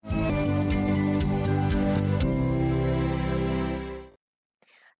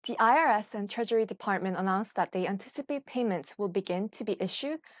The IRS and Treasury Department announced that they anticipate payments will begin to be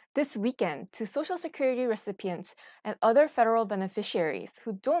issued this weekend to Social Security recipients and other federal beneficiaries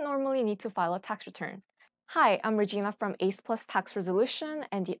who don't normally need to file a tax return. Hi, I'm Regina from ACE Plus Tax Resolution,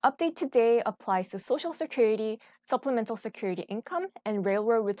 and the update today applies to Social Security, Supplemental Security Income, and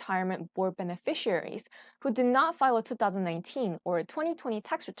Railroad Retirement Board beneficiaries who did not file a 2019 or 2020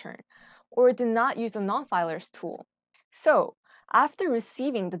 tax return, or did not use the non-filers tool. So, after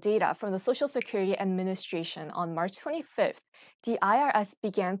receiving the data from the Social Security Administration on March 25th, the IRS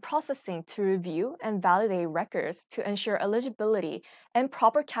began processing to review and validate records to ensure eligibility and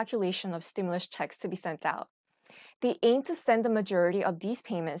proper calculation of stimulus checks to be sent out. They aim to send the majority of these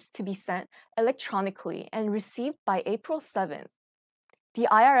payments to be sent electronically and received by April 7th. The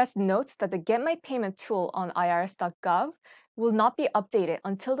IRS notes that the Get My Payment tool on irs.gov will not be updated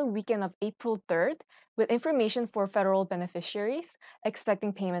until the weekend of April 3rd, with information for federal beneficiaries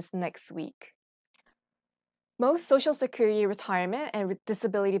expecting payments next week. Most Social Security retirement and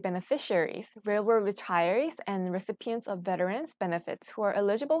disability beneficiaries, railroad retirees, and recipients of veterans benefits who are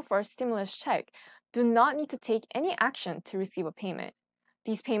eligible for a stimulus check do not need to take any action to receive a payment.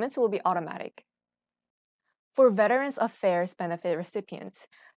 These payments will be automatic. For Veterans Affairs benefit recipients,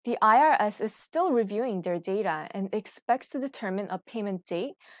 the IRS is still reviewing their data and expects to determine a payment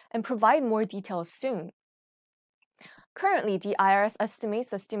date and provide more details soon. Currently, the IRS estimates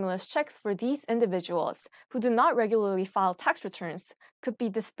that stimulus checks for these individuals who do not regularly file tax returns could be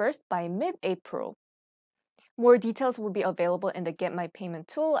dispersed by mid-April. More details will be available in the Get My Payment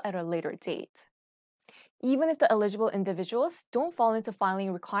tool at a later date. Even if the eligible individuals don't fall into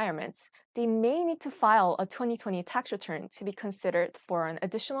filing requirements, they may need to file a 2020 tax return to be considered for an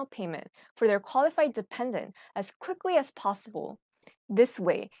additional payment for their qualified dependent as quickly as possible. This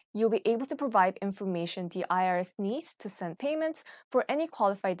way, you'll be able to provide information the IRS needs to send payments for any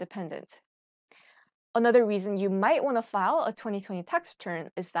qualified dependent. Another reason you might want to file a 2020 tax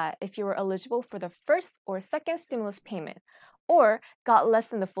return is that if you were eligible for the first or second stimulus payment, or got less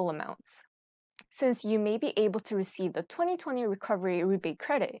than the full amounts, since you may be able to receive the 2020 Recovery Rebate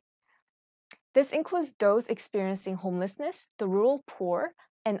Credit. This includes those experiencing homelessness, the rural poor,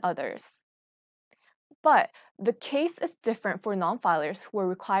 and others. But the case is different for non-filers who are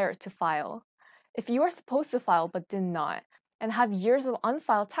required to file. If you are supposed to file but did not, and have years of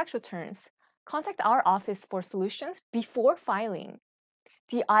unfiled tax returns, contact our office for solutions before filing.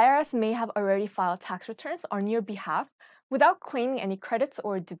 The IRS may have already filed tax returns on your behalf without claiming any credits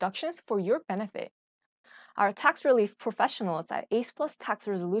or deductions for your benefit. Our tax relief professionals at ACE Plus Tax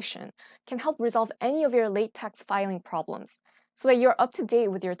Resolution can help resolve any of your late tax filing problems so that you're up to date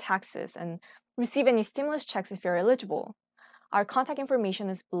with your taxes and receive any stimulus checks if you're eligible. Our contact information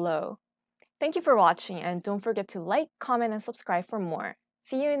is below. Thank you for watching, and don't forget to like, comment, and subscribe for more.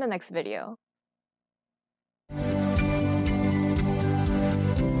 See you in the next video.